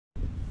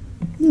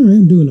Alright,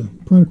 I'm doing a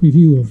product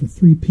review of a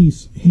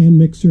 3-piece hand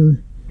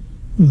mixer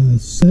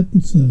set.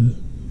 It's a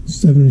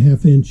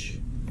 7.5 inch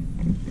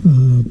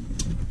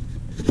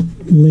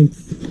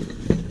length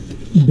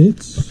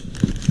bits.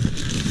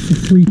 It's a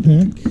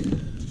 3-pack.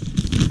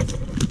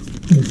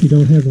 If you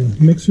don't have a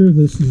mixer,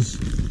 these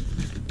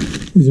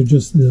are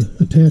just the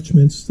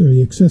attachments. They're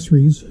the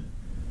accessories,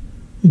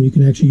 and you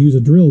can actually use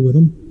a drill with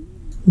them,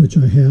 which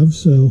I have.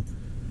 So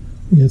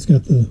yeah, it's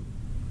got the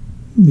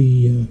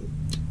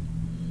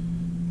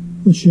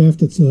shaft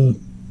that's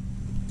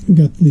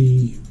got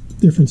the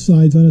different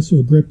sides on it, so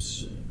it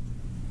grips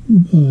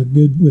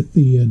good with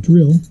the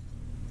drill.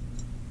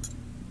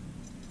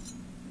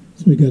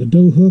 So we got a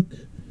dough hook,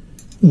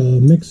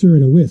 a mixer,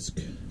 and a whisk.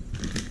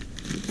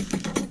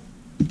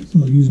 So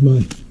I'll use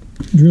my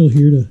drill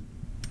here to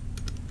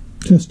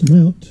test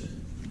them out.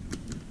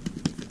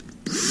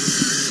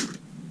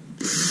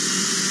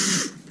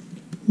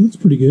 That's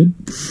pretty good.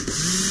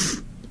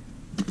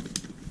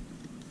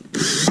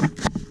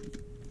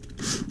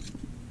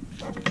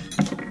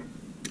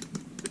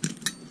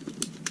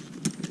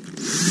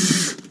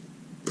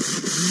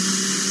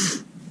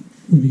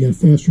 If you got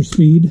faster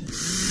speed,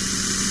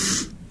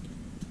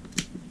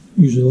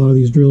 usually a lot of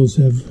these drills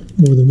have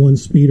more than one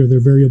speed, or they're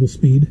variable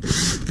speed.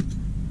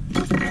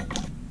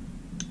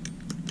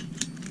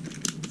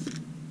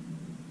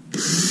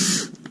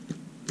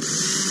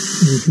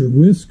 There's your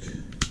whisk.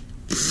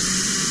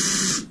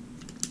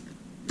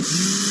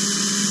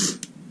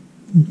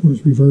 Of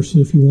course, reverse it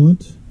if you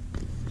want.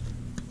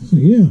 So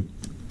yeah,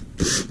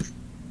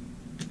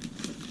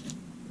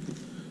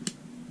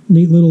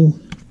 neat little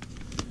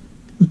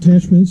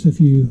attachments.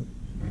 If you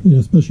know,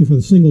 especially for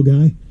the single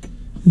guy,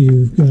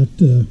 you've got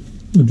a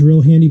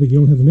drill handy, but you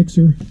don't have a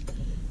mixer,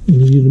 and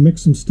you need to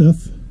mix some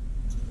stuff.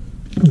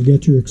 You'll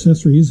get your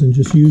accessories and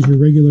just use your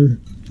regular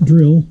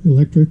drill,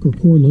 electric or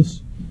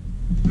cordless,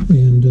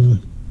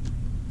 and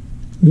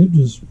yeah,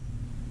 just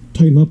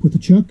tighten up with the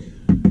chuck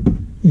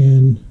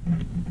and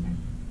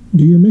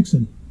do your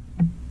mixing.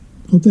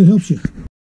 Hope that helps you.